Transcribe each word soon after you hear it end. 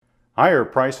Higher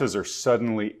prices are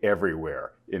suddenly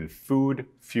everywhere in food,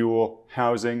 fuel,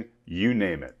 housing, you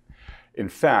name it. In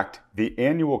fact, the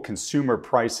annual Consumer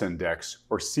Price Index,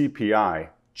 or CPI,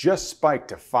 just spiked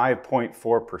to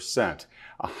 5.4%,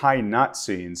 a high not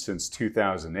seen since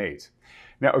 2008.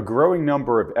 Now, a growing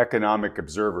number of economic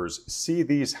observers see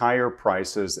these higher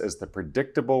prices as the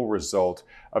predictable result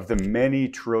of the many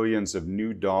trillions of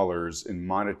new dollars in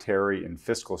monetary and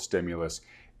fiscal stimulus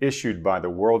issued by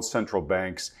the world's central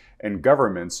banks and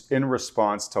governments in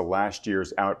response to last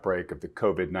year's outbreak of the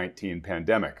COVID-19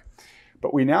 pandemic.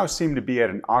 But we now seem to be at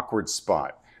an awkward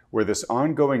spot where this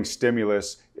ongoing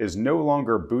stimulus is no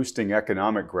longer boosting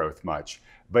economic growth much,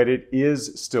 but it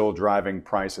is still driving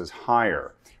prices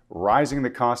higher, rising the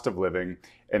cost of living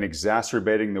and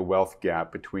exacerbating the wealth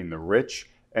gap between the rich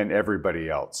and everybody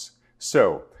else.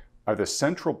 So, are the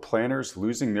central planners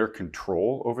losing their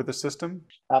control over the system?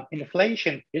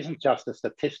 Inflation isn't just a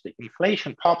statistic.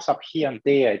 Inflation pops up here and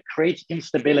there. It creates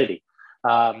instability.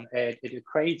 It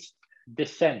creates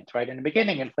dissent, right? In the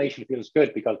beginning, inflation feels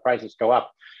good because prices go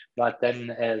up. But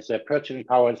then as purchasing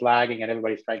power is lagging and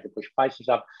everybody's trying to push prices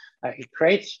up, it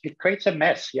creates a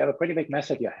mess. You have a pretty big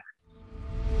mess at your hand.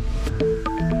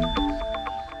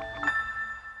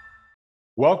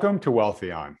 Welcome to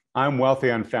Wealthy On. I'm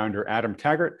Wealthy On founder Adam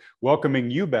Taggart,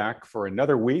 welcoming you back for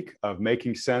another week of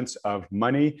making sense of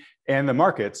money and the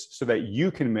markets so that you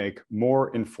can make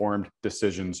more informed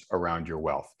decisions around your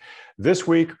wealth. This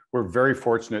week, we're very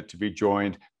fortunate to be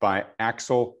joined by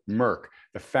Axel Merk,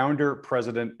 the founder,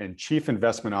 president, and chief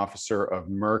investment officer of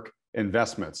Merk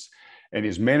Investments. And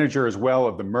he's manager as well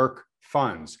of the Merk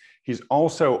Funds. He's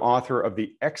also author of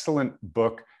the excellent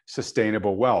book,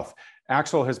 Sustainable Wealth.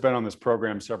 Axel has been on this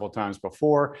program several times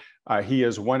before. He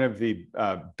is one of the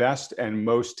best and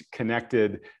most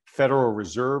connected Federal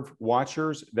Reserve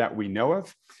watchers that we know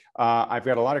of. I've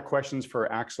got a lot of questions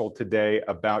for Axel today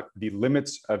about the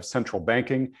limits of central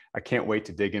banking. I can't wait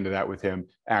to dig into that with him.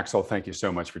 Axel, thank you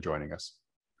so much for joining us.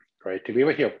 Great to be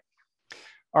with you.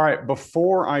 All right,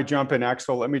 before I jump in,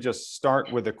 Axel, let me just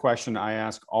start with a question I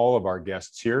ask all of our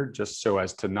guests here, just so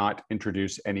as to not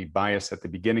introduce any bias at the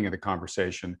beginning of the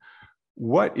conversation.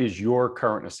 What is your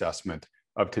current assessment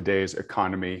of today's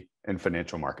economy and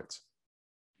financial markets?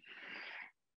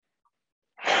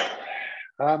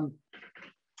 We're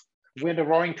in the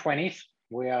roaring 20s.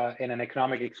 We are in an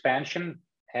economic expansion,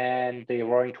 and the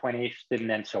roaring 20s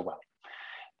didn't end so well.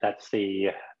 That's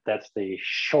the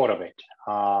short of it.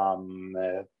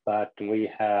 But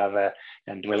we have,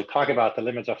 and we'll talk about the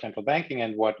limits of central banking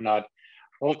and whatnot.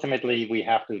 Ultimately, we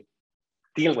have to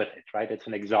deal with it, right? It's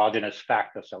an exogenous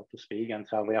factor, so to speak, and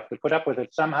so we have to put up with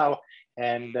it somehow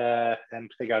and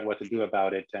figure out what to do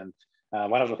about it. And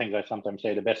one of the things I sometimes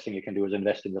say, the best thing you can do is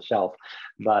invest in yourself.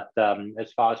 But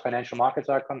as far as financial markets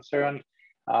are concerned,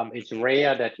 it's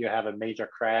rare that you have a major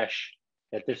crash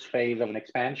at this phase of an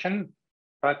expansion.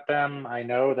 But I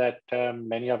know that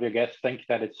many of your guests think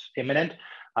that it's imminent.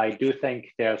 I do think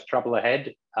there's trouble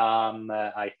ahead.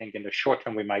 I think in the short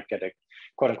term, we might get a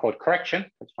quote unquote correction,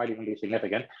 which might even be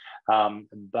significant.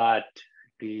 But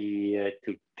to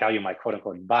tell you my quote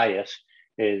unquote bias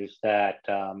is that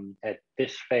at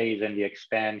this phase in the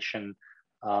expansion,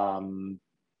 I'm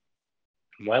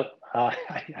not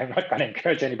going to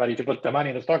encourage anybody to put their money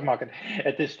in the stock market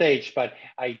at this stage, but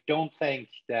I don't think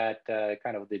that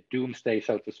kind of the doomsday,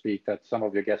 so to speak, that some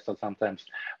of your guests are sometimes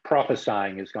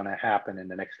prophesying is going to happen in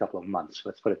the next couple of months.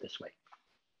 Let's put it this way.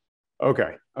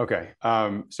 Okay.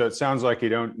 So it sounds like you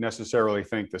don't necessarily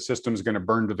think the system's going to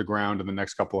burn to the ground in the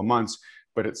next couple of months,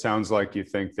 but it sounds like you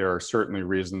think there are certainly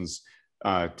reasons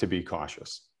to be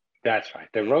cautious. That's right.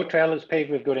 The road trail is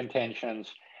paved with good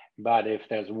intentions. But if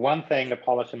there's one thing the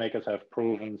policymakers have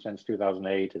proven since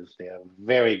 2008 is they're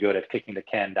very good at kicking the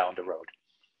can down the road.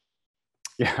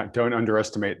 Yeah, don't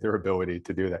underestimate their ability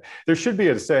to do that. There should be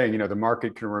a saying, the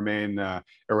market can remain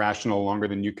irrational longer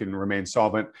than you can remain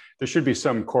solvent. There should be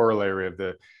some corollary of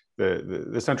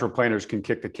the central planners can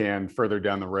kick the can further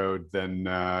down the road than,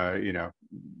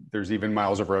 there's even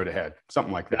miles of road ahead,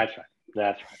 something like that.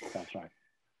 That's right.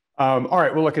 All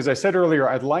right. Well, look, as I said earlier,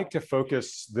 I'd like to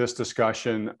focus this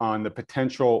discussion on the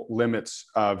potential limits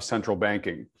of central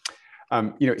banking.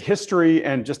 History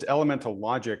and just elemental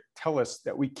logic tell us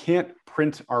that we can't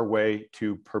print our way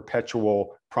to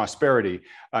perpetual prosperity,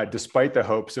 despite the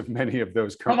hopes of many of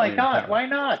those currently. Oh my God, why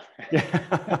not?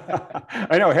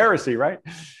 I know, heresy, right?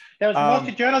 The Wall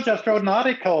Street Journal just wrote an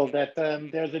article that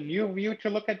there's a new view to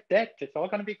look at debt. It's all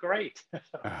going to be great.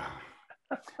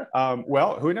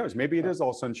 Well, who knows? Maybe it is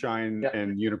all sunshine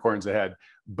and unicorns ahead.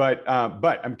 But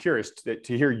I'm curious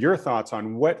to hear your thoughts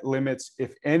on what limits,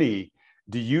 if any,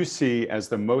 do you see as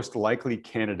the most likely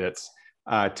candidates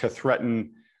to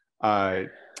threaten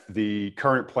the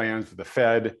current plans for the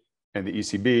Fed and the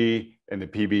ECB and the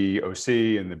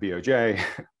PBOC and the BOJ?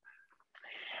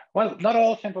 Well, not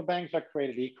all central banks are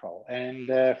created equal. And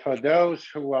for those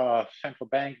who are central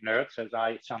bank nerds, as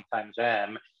I sometimes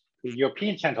am, the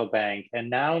European Central Bank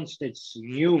announced its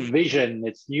new vision,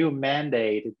 its new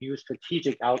mandate, its new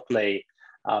strategic outlay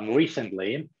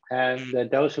recently. And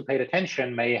those who paid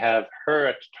attention may have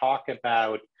heard talk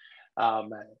about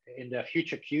in the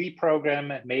future QE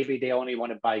program, maybe they only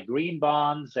want to buy green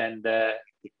bonds and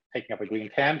taking up a green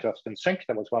can, just in sync,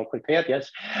 that was well prepared, yes.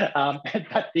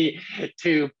 But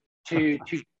to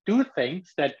do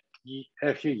things that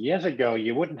a few years ago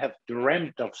you wouldn't have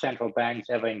dreamt of central banks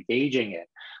ever engaging in.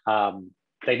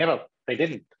 They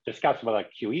didn't discuss whether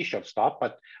QE should stop,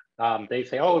 but they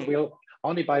say, oh, we'll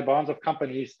only buy bonds of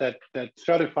companies that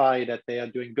certify that they are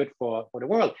doing good for the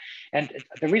world. And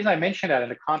the reason I mention that in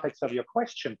the context of your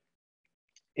question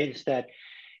is that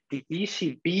the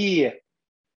ECB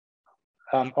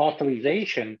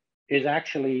authorization is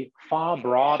actually far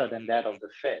broader than that of the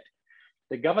Fed.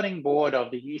 The governing board of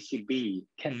the ECB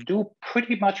can do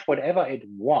pretty much whatever it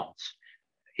wants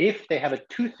if they have a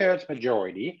 2/3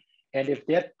 majority, and if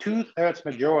that 2/3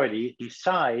 majority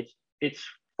decides it's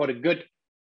for the good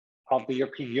of the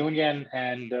European Union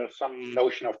and some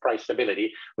notion of price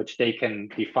stability, which they can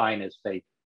define as they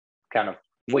kind of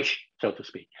wish, so to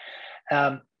speak.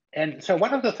 And so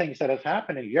one of the things that has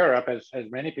happened in Europe, as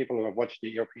many people who have watched the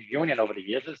European Union over the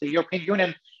years, is the European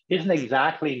Union isn't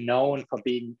exactly known for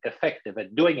being effective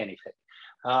at doing anything.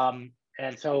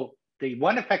 And so the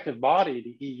one effective body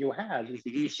the EU has is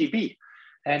the ECB.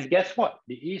 And guess what?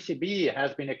 The ECB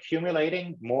has been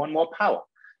accumulating more and more power.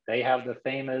 They have the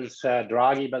famous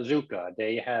Draghi bazooka.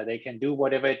 They can do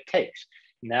whatever it takes.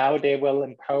 Now they will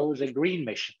impose a green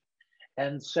mission.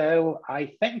 And so I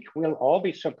think we'll all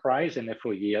be surprised in a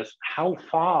few years how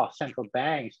far central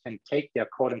banks can take their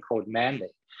quote unquote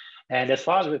mandate. And as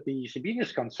far as with the ECB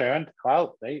is concerned,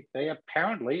 well, they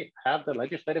apparently have the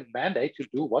legislative mandate to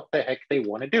do what the heck they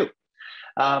want to do.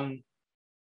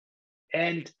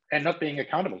 And not being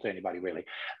accountable to anybody, really.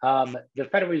 The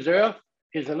Federal Reserve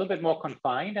is a little bit more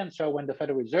confined. And so when the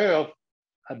Federal Reserve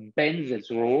bends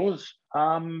its rules,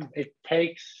 it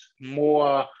takes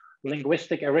more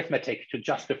linguistic arithmetic to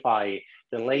justify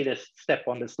the latest step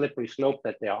on the slippery slope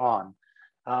that they're on.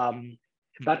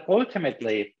 But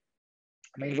ultimately,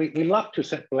 I mean, we love to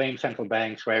blame central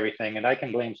banks for everything, and I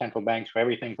can blame central banks for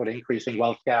everything, for the increasing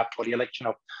wealth gap, for the election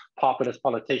of populist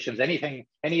politicians, anything,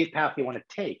 any path you want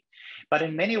to take. But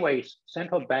in many ways,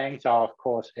 central banks are, of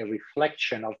course, a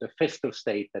reflection of the fiscal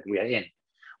state that we are in.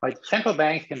 Right? Central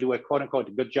banks can do a quote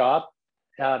unquote good job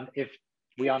if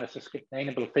we are on a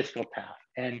sustainable fiscal path.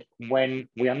 And when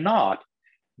we are not,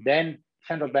 then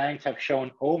central banks have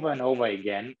shown over and over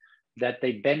again that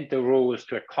they bend the rules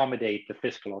to accommodate the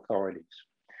fiscal authorities.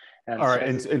 And all right,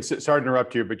 and sorry to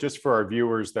interrupt you, but just for our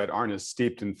viewers that aren't as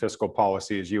steeped in fiscal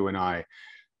policy as you and I,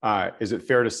 is it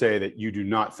fair to say that you do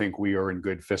not think we are in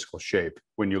good fiscal shape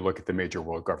when you look at the major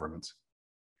world governments?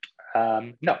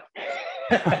 No.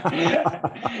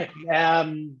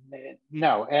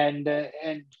 No, and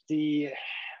the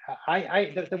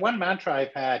one mantra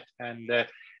I've had, and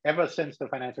ever since the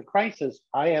financial crisis,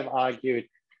 I have argued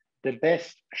the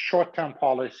best short-term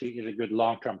policy is a good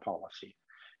long-term policy.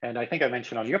 And I think I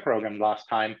mentioned on your program last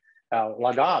time,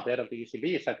 Lagarde, head of the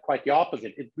ECB, said quite the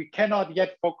opposite. We cannot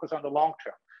yet focus on the long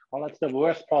term. Well, that's the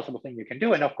worst possible thing you can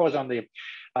do. And of course, on the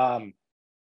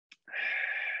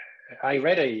I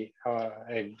read a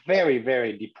very,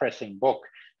 very depressing book.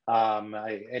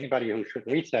 Anybody who should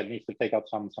read that needs to take out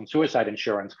some suicide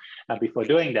insurance before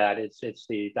doing that. It's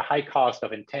the high cost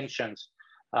of intentions,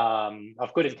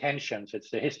 of good intentions. It's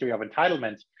the history of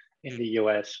entitlement in the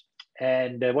US.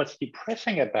 And what's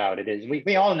depressing about it is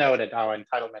we all know that our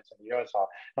entitlements in the US are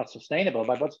not sustainable,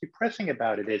 but what's depressing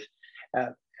about it is,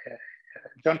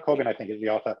 John Cogan, I think, is the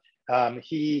author.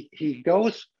 He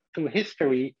goes through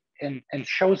history and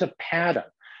shows a pattern.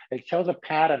 It shows a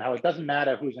pattern how it doesn't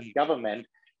matter who's in government,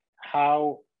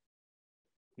 how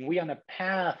we are on a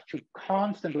path to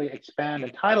constantly expand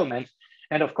entitlements.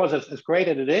 And of course, as great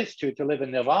as it is to live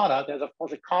in Nevada, there's of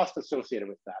course a cost associated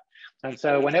with that. And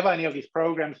so whenever any of these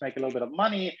programs make a little bit of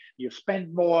money, you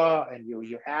spend more and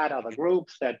you add other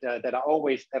groups that are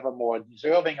always ever more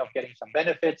deserving of getting some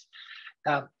benefits.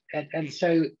 And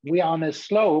so we are on a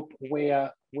slope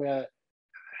where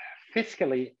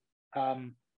fiscally,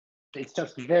 it's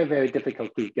just very, very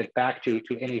difficult to get back to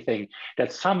anything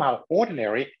that's somehow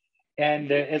ordinary.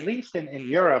 And at least in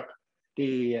Europe,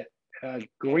 the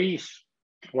Greece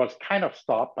was kind of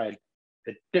stopped by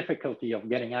the difficulty of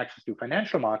getting access to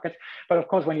financial markets. But of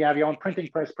course, when you have your own printing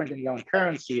press, printing your own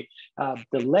currency,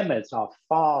 the limits are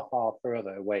far, far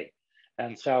further away.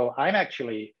 And so I'm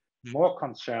actually more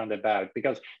concerned about,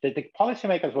 because the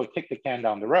policymakers will kick the can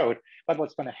down the road, but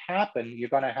what's going to happen, you're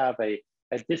going to have a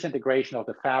disintegration of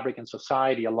the fabric in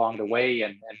society along the way,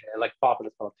 and elect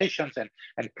populist politicians and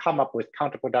come up with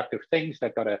counterproductive things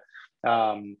that are going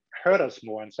to hurt us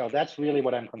more. And so that's really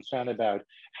what I'm concerned about,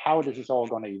 how this is all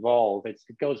going to evolve. It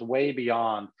goes way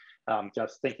beyond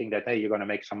just thinking that, hey, you're going to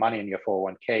make some money in your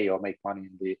 401k or make money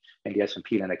in the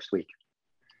S&P the next week.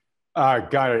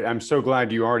 Got it. I'm so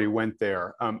glad you already went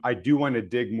there. I do want to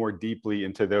dig more deeply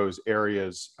into those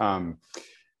areas,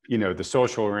 the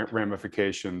social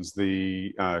ramifications,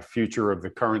 the future of the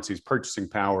currency's purchasing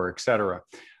power, et cetera.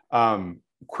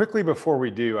 Quickly before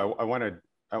we do, I want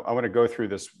to go through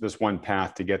this one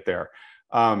path to get there.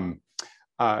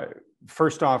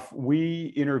 First off,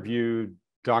 we interviewed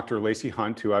Dr. Lacey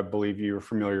Hunt, who I believe you're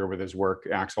familiar with his work,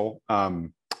 Axel.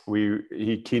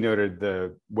 He keynoted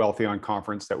the Wealthy On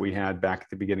conference that we had back at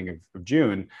the beginning of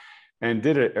June, and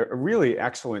did a really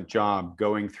excellent job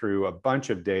going through a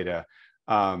bunch of data,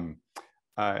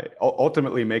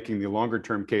 ultimately making the longer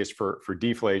term case for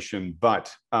deflation.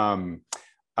 But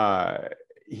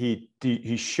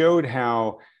he showed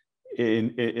how,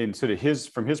 in sort of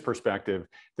from his perspective,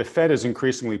 the Fed is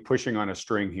increasingly pushing on a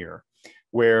string here,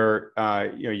 where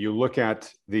you look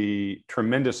at the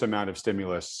tremendous amount of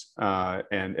stimulus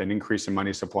and an increase in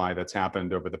money supply that's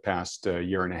happened over the past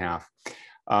year and a half.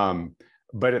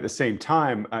 But at the same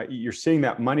time, you're seeing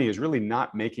that money is really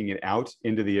not making it out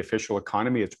into the official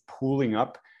economy. It's pooling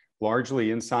up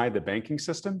largely inside the banking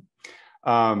system.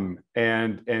 And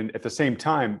at the same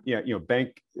time,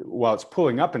 while it's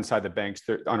pulling up inside the banks,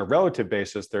 on a relative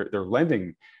basis, their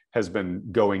lending has been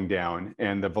going down,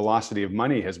 and the velocity of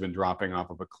money has been dropping off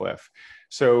of a cliff.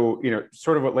 So,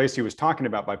 sort of what Lacey was talking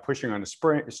about by pushing on a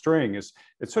string is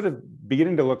it's sort of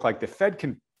beginning to look like the Fed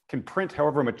can print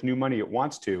however much new money it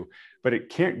wants to, but it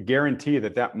can't guarantee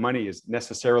that money is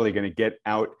necessarily going to get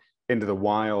out into the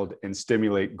wild and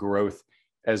stimulate growth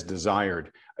as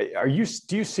desired. Do you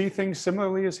see things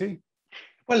similarly as he?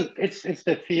 Well, it's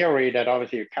the theory that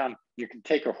obviously you can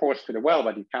take a horse to the well,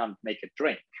 but you can't make it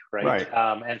drink, right?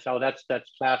 And so that's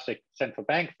classic central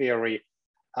bank theory.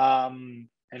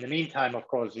 In the meantime, of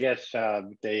course, yes,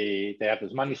 they have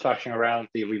this money sloshing around,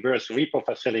 the reverse repo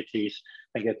facilities.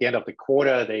 I think at the end of the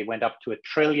quarter, they went up to $1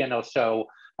 trillion or so.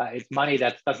 It's money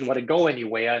that doesn't want to go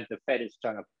anywhere, and the Fed is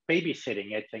kind of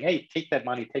babysitting it, saying, hey, take that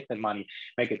money,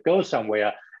 make it go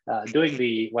somewhere.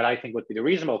 Doing what I think would be the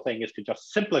reasonable thing is to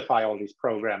just simplify all these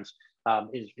programs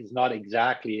is not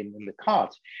exactly in the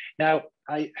cards. Now,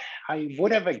 I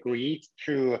would have agreed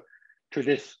to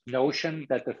this notion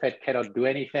that the Fed cannot do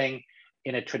anything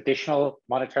in a traditional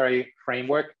monetary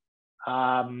framework,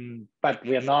 but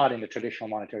we're not in the traditional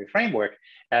monetary framework.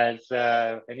 As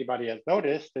anybody has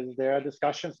noticed, there are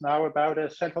discussions now about a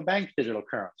central bank digital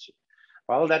currency.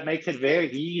 Well, that makes it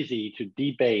very easy to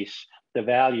debase the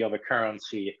value of a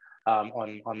currency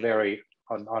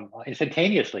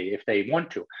instantaneously if they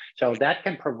want to. So that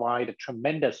can provide a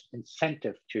tremendous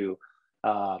incentive to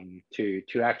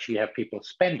actually have people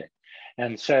spend it.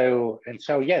 And so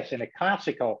yes, in a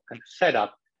classical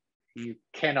setup, you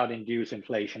cannot induce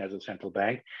inflation as a central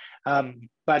bank,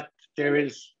 but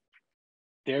there's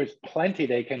plenty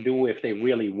they can do if they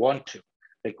really want to.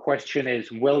 The question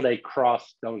is, will they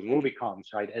cross those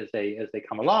Rubicons, right, as they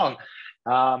come along?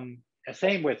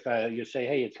 Same with you say,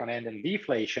 hey, it's going to end in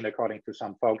deflation, according to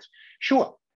some folks.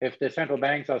 Sure, if the central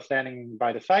banks are standing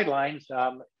by the sidelines,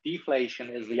 deflation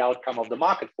is the outcome of the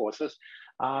market forces.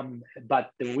 But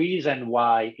the reason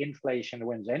why inflation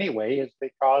wins anyway is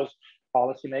because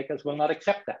policymakers will not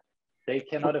accept that. They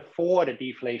cannot afford a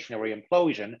deflationary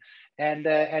implosion.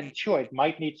 And sure, it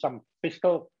might need some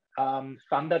fiscal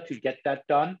thunder to get that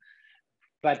done,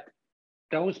 but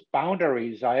those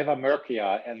boundaries are ever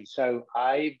murkier. And so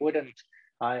I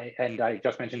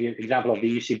just mentioned the example of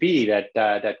the ECB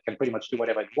that can pretty much do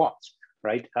whatever it wants,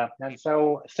 right? And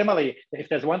so similarly, if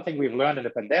there's one thing we've learned in the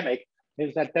pandemic,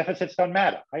 is that deficits don't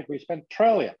matter, right? We spent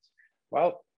trillions.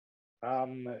 Well,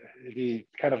 the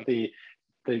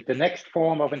next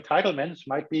form of entitlements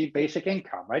might be basic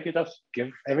income, right? You just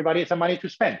give everybody some money to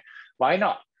spend. Why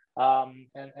not?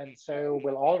 And so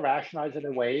we'll all rationalize it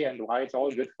away, and why it's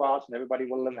all good for us and everybody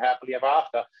will live happily ever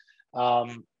after.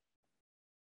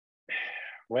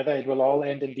 Whether it will all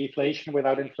end in deflation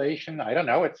without inflation, I don't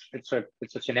know. It's a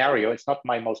scenario. It's not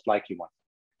my most likely one.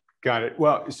 Got it.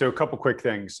 Well, so a couple quick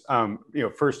things.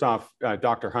 First off,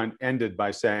 Dr. Hunt ended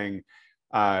by saying,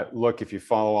 look, if you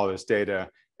follow all this data,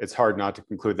 it's hard not to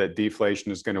conclude that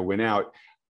deflation is going to win out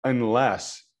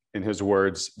unless, in his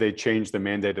words, they change the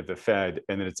mandate of the Fed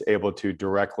and that it's able to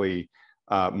directly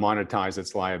monetize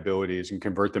its liabilities and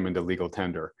convert them into legal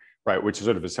tender, right? Which is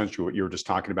sort of essentially what you were just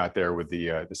talking about there with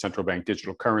the central bank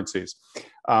digital currencies.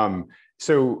 I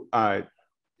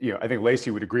think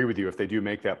Lacey would agree with you if they do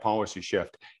make that policy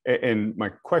shift. And my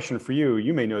question for you,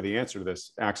 you may know the answer to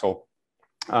this, Axel.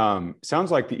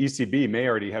 Sounds like the ECB may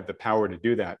already have the power to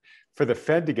do that. For the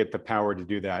Fed to get the power to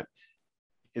do that,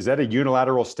 is that a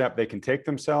unilateral step they can take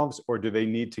themselves, or do they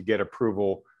need to get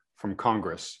approval from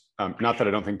Congress? Not that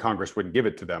I don't think Congress wouldn't give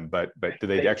it to them, but do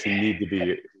they actually need to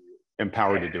be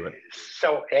empowered to do it?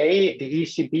 So the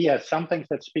ECB has some things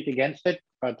that speak against it,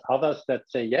 but others that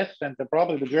say yes. And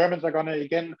probably the Germans are going to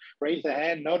again raise their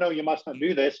hand. No, you must not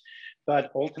do this.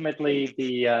 But ultimately,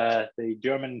 the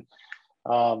German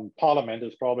Parliament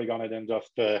is probably going to then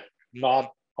just nod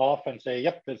off and say,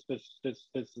 yep, this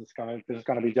is going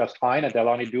to be just fine, and they'll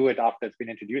only do it after it's been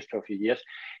introduced for a few years.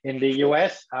 In the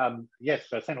US, yes,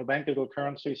 central bank digital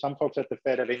currency. Some folks at the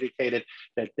Fed have indicated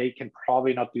that they can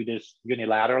probably not do this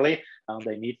unilaterally.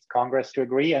 They need Congress to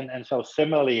agree, and so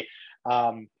similarly,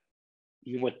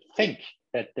 you would think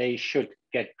that they should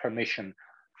get permission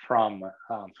from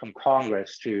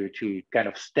Congress to kind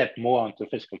of step more onto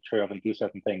fiscal turf and do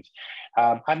certain things.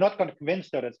 I'm not going to convince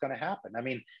that it's going to happen. I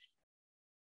mean,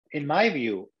 in my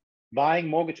view, buying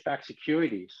mortgage-backed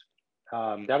securities,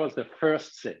 that was the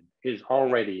first sin, is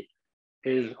already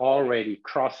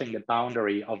crossing the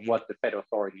boundary of what the Fed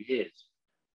authority is.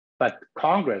 But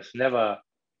Congress never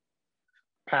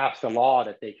passed a law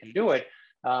that they can do it.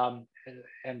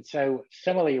 And so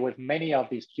similarly with many of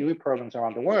these QE programs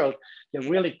around the world, they're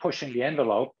really pushing the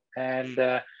envelope, and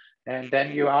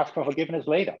then you ask for forgiveness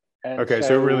later. And okay,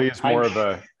 so it really is more of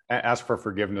a ask for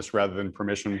forgiveness rather than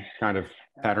permission kind of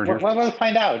pattern here? Well, we'll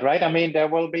find out, right? I mean, there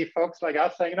will be folks like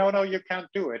us saying, no, you can't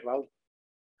do it. Well,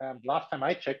 last time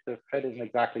I checked, the Fed isn't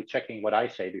exactly checking what I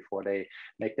say before they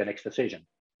make the next decision.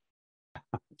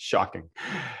 Shocking.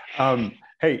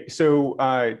 Hey,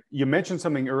 so you mentioned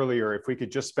something earlier, if we could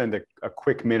just spend a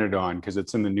quick minute on, because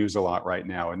it's in the news a lot right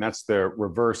now, and that's the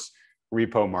reverse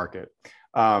repo market.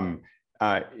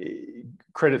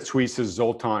 Credit Suisse's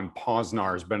Zoltan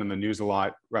Poznar has been in the news a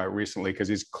lot recently because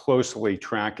he's closely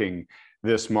tracking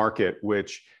this market,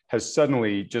 which has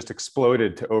suddenly just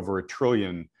exploded to over $1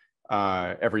 trillion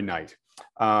every night.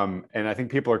 And I think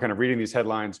people are kind of reading these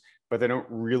headlines, but they don't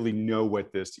really know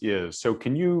what this is. So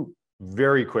can you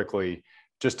very quickly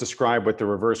just describe what the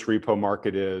reverse repo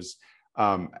market is,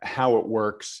 how it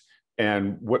works,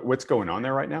 and what's going on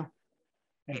there right now?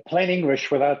 In plain English,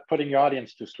 without putting your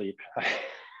audience to sleep.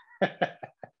 It's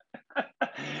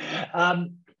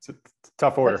a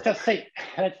tough order.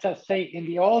 Let's just say in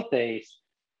the old days,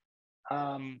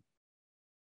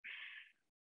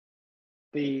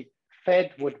 the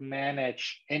Fed would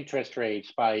manage interest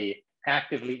rates by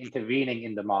actively intervening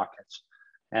in the markets.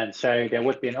 And so there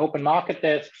would be an open market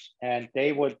desk, and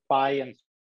they would buy and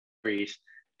increase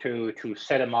to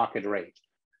set a market rate.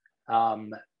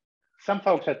 Some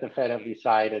folks at the Fed have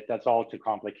decided that's all too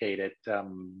complicated.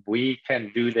 We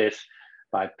can do this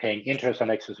by paying interest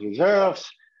on excess reserves,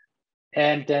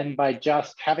 and then by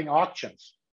just having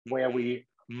auctions where we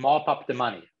mop up the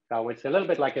money. So it's a little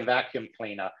bit like a vacuum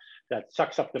cleaner that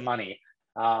sucks up the money.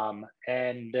 One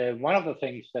of the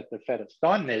things that the Fed has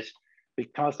done is,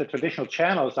 because the traditional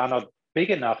channels are not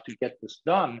big enough to get this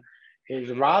done,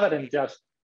 is rather than just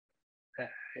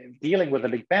dealing with the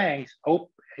big banks,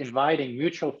 inviting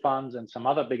mutual funds and some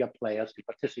other bigger players to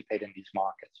participate in these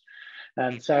markets.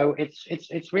 And so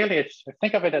it's really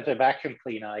think of it as a vacuum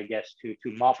cleaner, I guess, to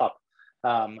mop up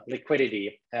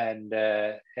liquidity, and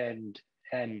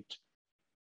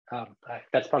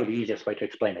that's probably the easiest way to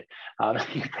explain it.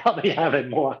 You probably have a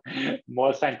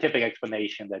more scientific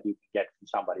explanation that you can get from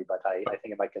somebody, but I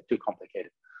think it might get too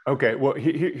complicated. Okay, well,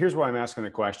 here's why I'm asking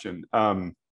the question.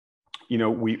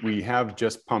 We have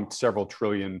just pumped several $1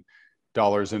 trillion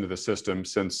into the system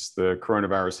since the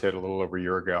coronavirus hit a little over a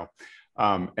year ago.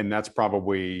 And that's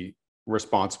probably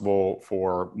responsible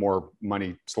for more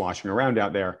money sloshing around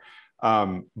out there.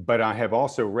 But I have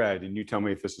also read, and you tell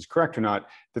me if this is correct or not,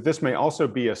 that this may also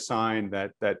be a sign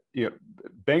that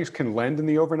banks can lend in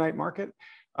the overnight market.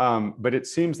 But it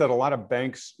seems that a lot of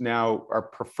banks now are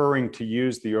preferring to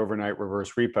use the overnight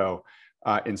reverse repo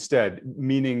instead,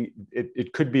 meaning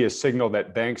it could be a signal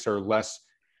that banks are less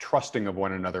trusting of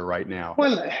one another right now.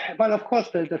 Well, of course,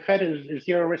 the Fed is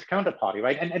zero risk counterparty,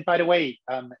 right? And by the way,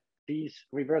 these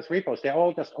reverse repos, they're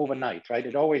all just overnight, right?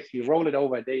 You roll it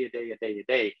over a day,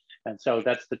 And so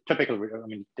that's the typical, I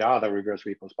mean, there are the reverse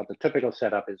repos, but the typical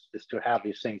setup is to have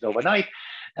these things overnight.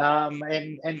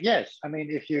 And yes, I mean,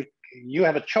 if you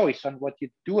have a choice on what you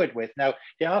do it with. Now,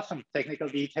 there are some technical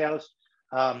details.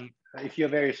 If you're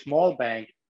a very small bank,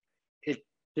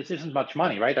 this isn't much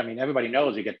money, right? I mean, everybody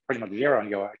knows you get pretty much zero on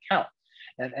your account.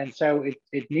 And so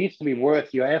it needs to be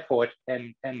worth your effort.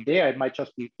 And there it might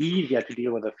just be easier to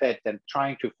deal with the Fed than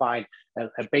trying to find a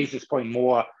basis point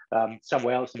more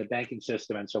somewhere else in the banking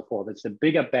system and so forth. It's the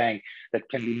bigger bank that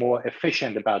can be more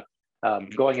efficient about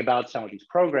going about some of these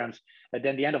programs. And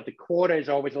then the end of the quarter is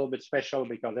always a little bit special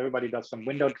because everybody does some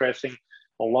window dressing.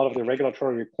 A lot of the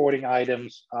regulatory reporting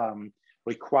items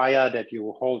require that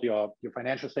you hold your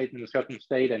financial statement in a certain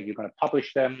state and you're going to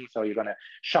publish them. So you're going to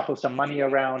shuffle some money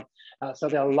around. So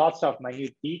there are lots of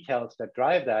minute details that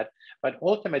drive that. But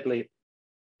ultimately,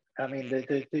 I mean,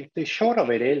 the short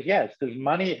of it is, yes, the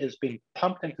money is being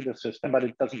pumped into the system, but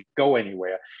it doesn't go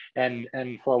anywhere. And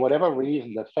for whatever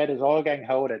reason, the Fed is all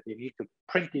gang-ho that they need to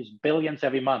print these billions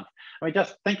every month. I mean,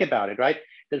 just think about it, right?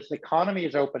 This economy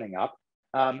is opening up.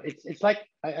 It's like,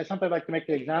 I sometimes like to make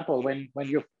the example when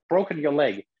you've broken your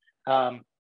leg and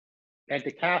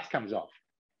the cast comes off.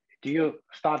 Do you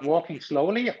start walking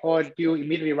slowly or do you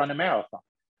immediately run a marathon?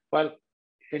 Well,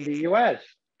 in the US,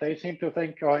 they seem to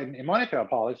think, or in monetary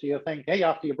policy, you think, hey,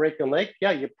 after you break your leg,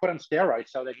 yeah, you put on steroids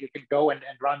so that you can go and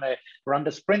run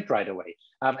the sprint right away.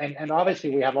 And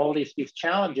obviously, we have all these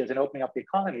challenges in opening up the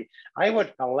economy. I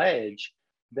would allege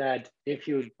that if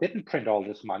you didn't print all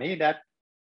this money, that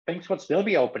things would still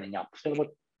be opening up,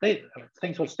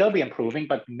 things would still be improving,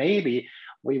 but maybe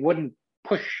we wouldn't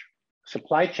push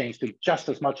supply chains to just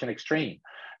as much an extreme.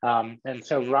 And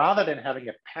so rather than having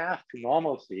a path to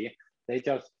normalcy, they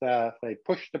just they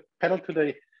push the pedal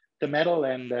to the metal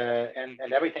and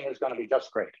everything is going to be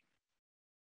just great.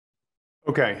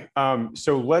 Okay,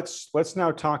 so let's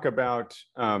now talk about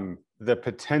the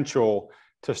potential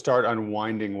to start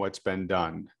unwinding what's been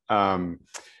done.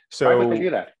 So why would they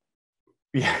do that?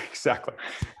 Yeah, exactly.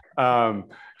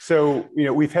 So,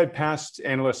 we've had past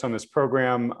analysts on this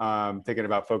program, thinking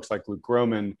about folks like Luke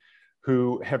Groman,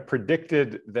 who have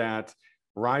predicted that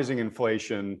rising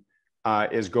inflation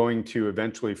is going to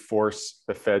eventually force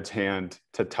the Fed's hand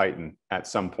to tighten at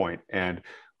some point. And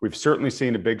we've certainly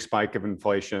seen a big spike of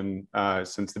inflation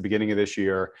since the beginning of this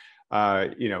year.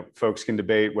 Folks can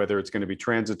debate whether it's going to be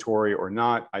transitory or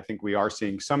not. I think we are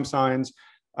seeing some signs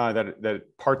that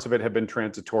parts of it have been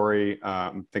transitory.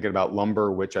 I'm thinking about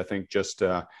lumber, which I think just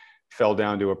fell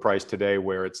down to a price today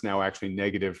where it's now actually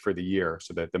negative for the year,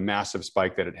 so that the massive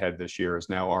spike that it had this year is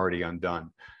now already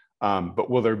undone. But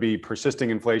will there be persisting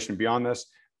inflation beyond this?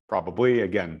 Probably.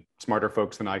 Again, smarter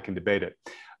folks than I can debate it.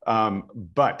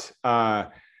 But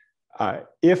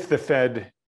if the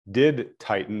Fed did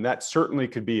tighten, that certainly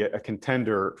could be a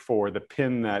contender for the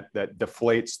pin that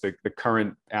deflates the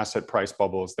current asset price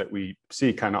bubbles that we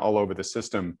see kind of all over the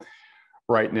system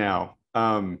right now.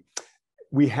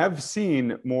 We have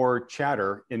seen more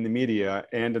chatter in the media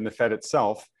and in the Fed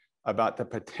itself about the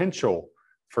potential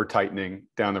for tightening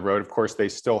down the road. Of course, they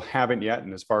still haven't yet,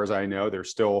 and as far as I know, they're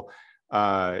still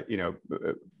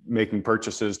making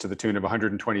purchases to the tune of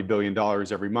 $120 billion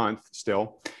every month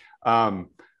still.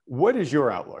 What is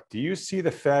your outlook? Do you see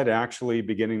the Fed actually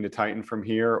beginning to tighten from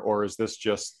here, or is this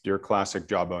just your classic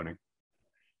job owning?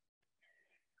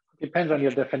 Depends on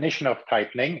your definition of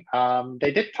tightening.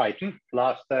 They did tighten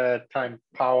last time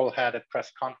Powell had a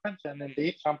press conference, and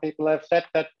indeed, some people have said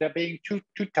that they're being too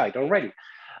tight already.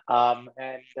 And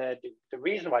the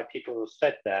reason why people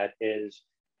said that is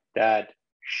that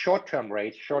short-term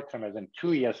rates, short-term as in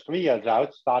 2 years, 3 years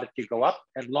out, started to go up,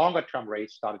 and longer-term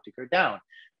rates started to go down,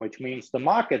 which means the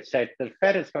market said the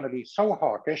Fed is going to be so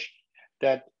hawkish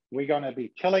that we're going to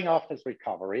be killing off this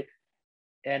recovery,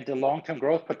 and the long-term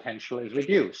growth potential is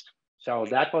reduced. So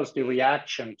that was the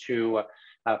reaction to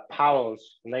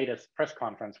Powell's latest press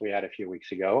conference we had a few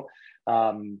weeks ago.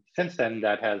 Since then,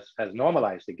 that has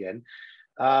normalized again.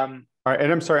 All right,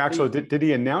 and I'm sorry, Axel, did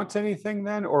he announce anything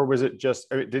then, or was it just,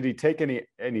 did he take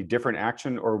any different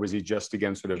action, or was he just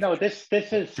again sort of? No, this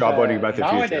is job owning about the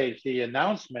nowadays future? the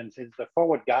announcements is the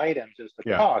forward guidance is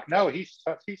the talk. No, he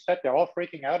said they're all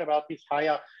freaking out about these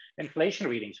higher inflation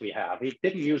readings we have. He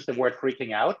didn't use the word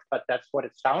freaking out, but that's what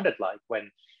it sounded like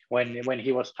when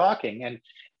he was talking.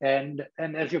 And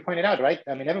as you pointed out, right?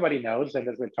 I mean, everybody knows, and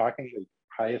as we're talking, the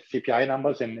highest CPI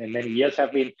numbers in many years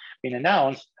have been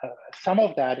announced. Some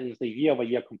of that is the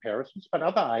year-over-year comparisons, but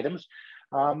other items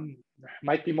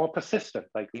might be more persistent.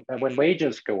 Like when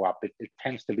wages go up, it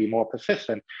tends to be more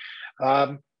persistent.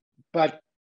 But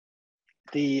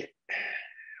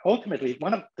ultimately,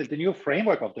 one of the new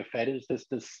framework of the Fed is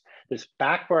this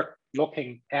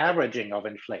backward-looking averaging of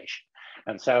inflation,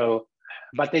 and so,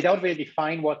 but they don't really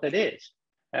define what that is.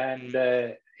 And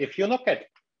if you look at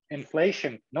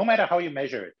inflation, no matter how you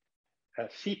measure it,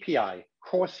 CPI,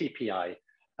 core CPI,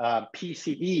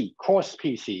 PCE, course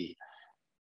PCE,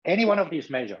 any one of these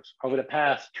measures over the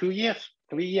past 2 years,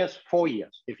 3 years, 4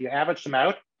 years, if you average them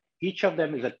out, each of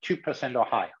them is at 2% or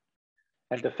higher.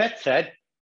 And the Fed said,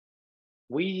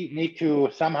 we need to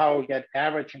somehow get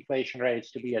average inflation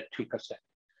rates to be at 2%.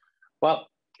 Well,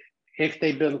 if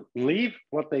they believe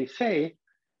what they say,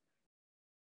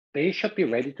 they should be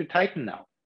ready to tighten now.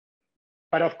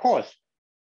 But of course,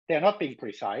 they're not being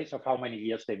precise of how many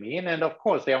years they mean. And of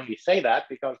course, they only say that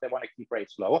because they want to keep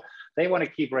rates low. They want to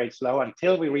keep rates low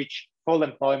until we reach full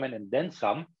employment and then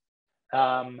some.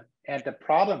 And the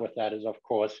problem with that is, of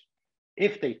course,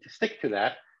 if they stick to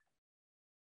that,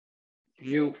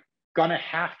 you're gonna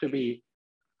have to be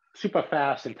super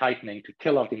fast in tightening to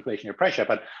kill off the inflationary pressure.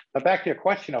 But back to your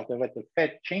question of whether the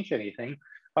Fed changed anything,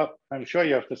 well, I'm sure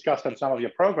you have discussed on some of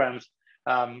your programs,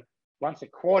 once a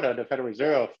quarter, the Federal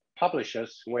Reserve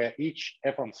publishes where each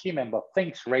FOMC member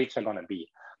thinks rates are gonna be.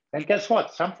 And guess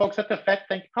what? Some folks at the Fed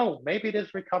think, oh, maybe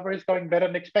this recovery is going better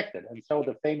than expected. And so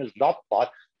the famous dot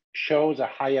plot shows a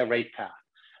higher rate path.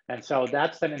 And so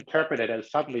that's then interpreted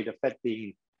as suddenly the Fed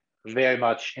being very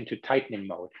much into tightening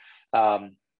mode.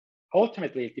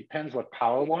 Ultimately, it depends what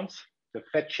Powell wants. The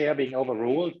Fed chair being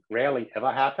overruled rarely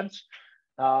ever happens.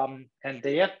 And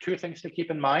there are two things to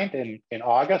keep in mind. In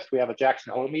August, we have a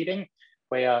Jackson Hole meeting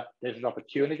where there's an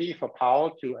opportunity for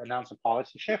Powell to announce a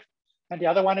policy shift. And the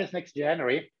other one is next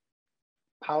January.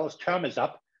 Powell's term is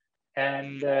up.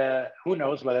 And who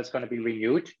knows whether it's going to be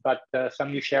renewed, but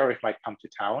some new sheriff might come to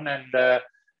town.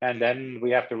 And then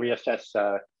we have to reassess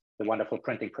the wonderful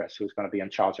printing press who's going to be in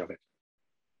charge of it.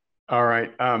 All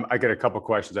right. I got a couple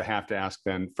questions I have to ask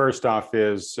then. First off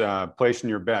is placing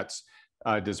your bets.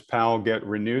 Does Powell get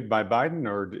renewed by Biden,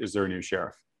 or is there a new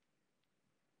sheriff?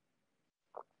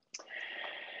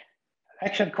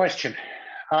 Excellent question.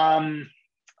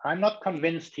 I'm not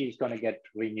convinced he's going to get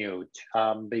renewed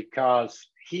because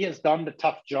he has done the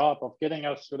tough job of getting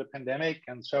us through the pandemic.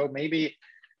 And so maybe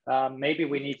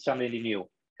we need somebody new.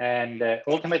 And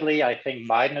ultimately, I think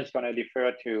Biden is going to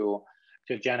defer to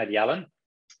Janet Yellen.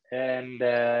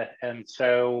 And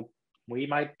so we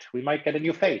might get a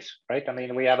new face, right? I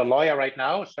mean, we have a lawyer right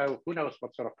now, so who knows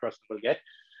what sort of person we'll get.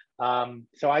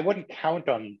 So I wouldn't count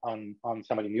on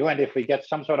somebody new. And if we get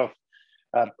some sort of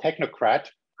technocrat,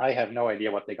 I have no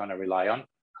idea what they're going to rely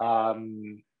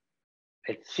on.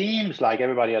 It seems like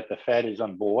everybody at the Fed is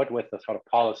on board with the sort of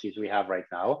policies we have right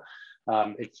now.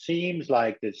 It seems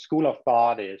like the school of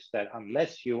thought is that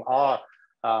unless you are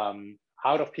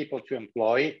out of people to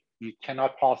employ, you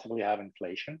cannot possibly have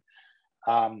inflation.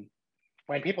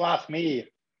 When people ask me,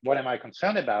 what am I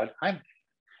concerned about? I'm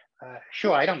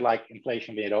sure I don't like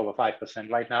inflation being at over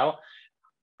 5% right now.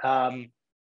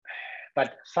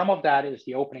 But some of that is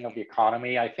the opening of the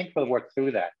economy. I think we'll work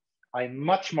through that. I'm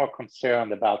much more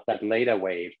concerned about that later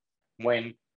wave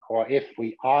when, or if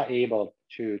we are able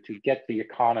to get the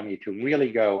economy to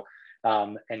really go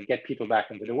and get people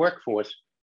back into the workforce.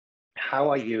 How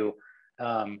are you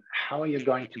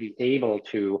going to be able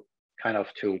to kind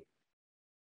of to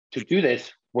do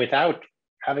this without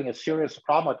having a serious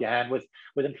problem at your hand with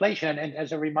inflation? And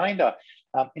as a reminder,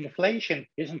 inflation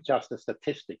isn't just a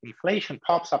statistic. Inflation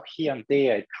pops up here and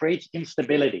there. It creates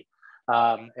instability.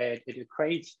 It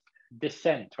creates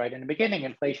dissent, right? In the beginning,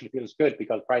 inflation feels good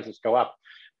because prices go up.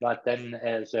 But then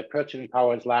as purchasing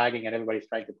power is lagging and everybody's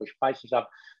trying to push prices up,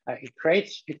 it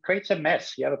creates a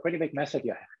mess. You have a pretty big mess at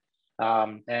your hand.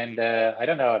 I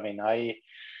don't know. I mean,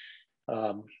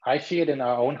 I see it in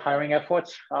our own hiring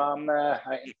efforts. In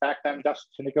fact, I'm just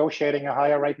negotiating a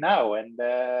hire right now, and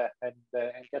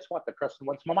guess what? The person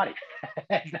wants more money,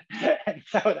 and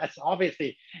so that's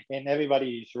obviously in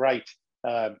everybody's right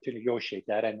to negotiate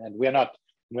that. And we're not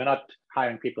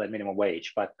hiring people at minimum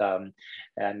wage, but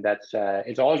and that's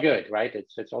it's all good, right?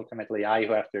 It's ultimately I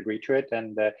who have to agree to it,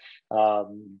 and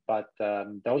but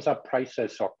those are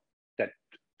prices that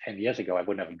 10 years ago I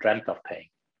wouldn't have dreamt of paying.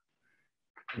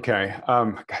 Okay,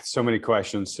 got so many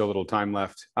questions, so little time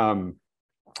left.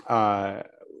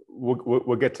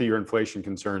 We'll get to your inflation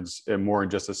concerns more in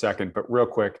just a second, but real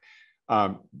quick,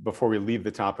 before we leave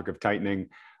the topic of tightening,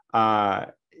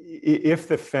 if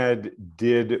the Fed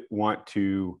did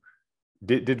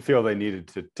feel they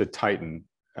needed to tighten,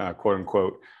 quote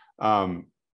unquote,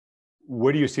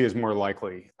 what do you see as more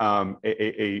likely?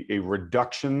 A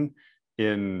reduction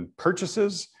in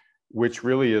purchases, which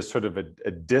really is sort of a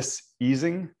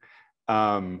dis-easing,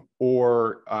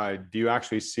 or do you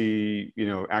actually see,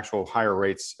 actual higher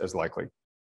rates as likely?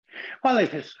 Well,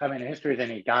 I mean, history is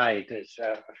any guide.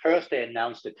 First they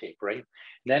announce the tapering,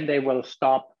 then they will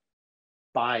stop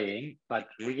buying, but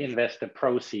reinvest the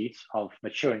proceeds of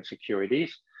maturing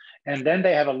securities. And then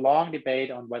they have a long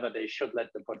debate on whether they should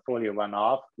let the portfolio run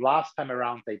off. Last time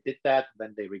around, they did that,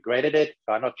 then they regretted it.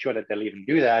 So I'm not sure that they'll even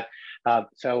do that.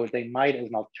 So they might, as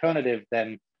an alternative,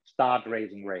 then start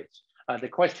raising rates. The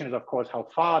question is, of course, how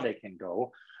far they can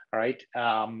go, all right?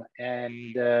 I mean,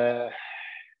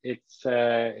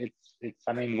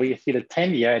 we see the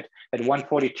 10-year at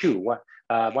 142,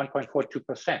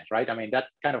 1.42%, right? I mean, that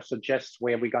kind of suggests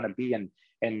where we're going to be in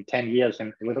 10 years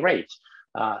with rates.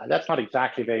 That's not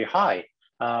exactly very high.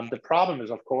 The problem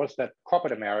is, of course, that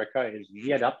corporate America is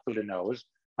geared up to the nose.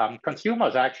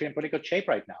 Consumers are actually in pretty good shape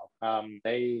right now.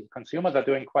 Consumers are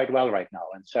doing quite well right now,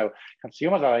 and so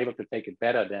consumers are able to take it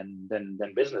better than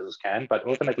businesses can. But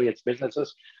ultimately, it's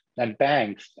businesses and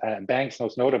banks. Banks,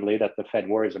 most notably, that the Fed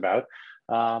worries about.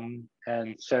 And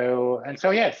so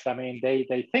yes, I mean, they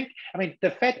think. I mean, the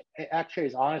Fed actually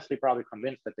is honestly probably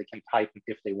convinced that they can tighten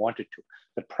if they wanted to.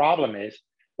 The problem is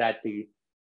that the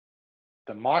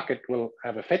market will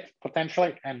have a fit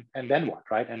potentially, and then what,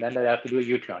 right? And then they have to do a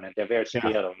U-turn, and they're very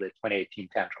scared of the 2018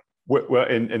 tantrum. Well,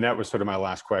 and that was sort of my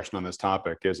last question on this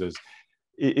topic: is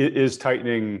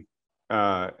tightening?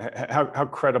 How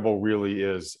credible really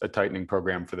is a tightening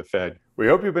program for the Fed? We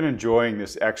hope you've been enjoying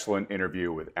this excellent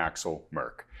interview with Axel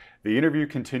Merk. The interview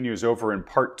continues over in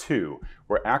part 2,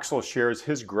 where Axel shares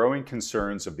his growing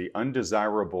concerns of the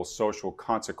undesirable social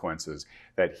consequences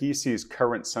that he sees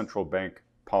current central bank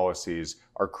policies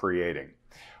are creating.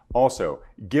 Also,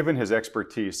 given his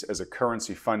expertise as a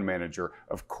currency fund manager,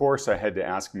 of course I had to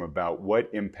ask him about what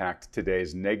impact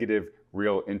today's negative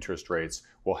real interest rates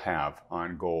will have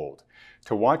on gold.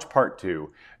 To watch part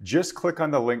 2, just click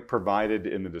on the link provided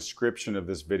in the description of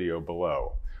this video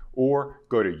below, or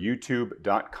go to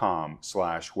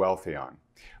youtube.com/Wealthion.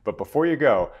 But before you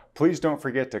go, please don't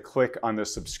forget to click on the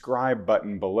subscribe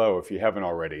button below if you haven't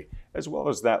already, as well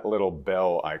as that little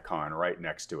bell icon right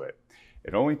next to it.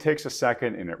 It only takes a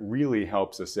second and it really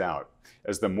helps us out,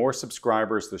 as the more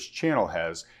subscribers this channel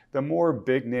has, the more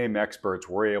big name experts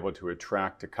we're able to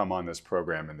attract to come on this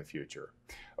program in the future.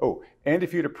 Oh, and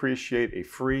if you'd appreciate a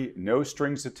free, no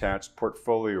strings attached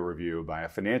portfolio review by a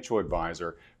financial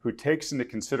advisor who takes into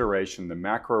consideration the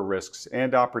macro risks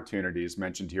and opportunities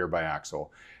mentioned here by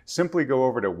Axel, simply go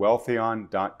over to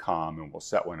wealthion.com and we'll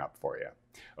set one up for you.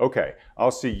 Okay, I'll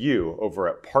see you over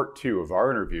at part 2 of our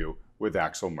interview with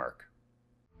Axel Merk.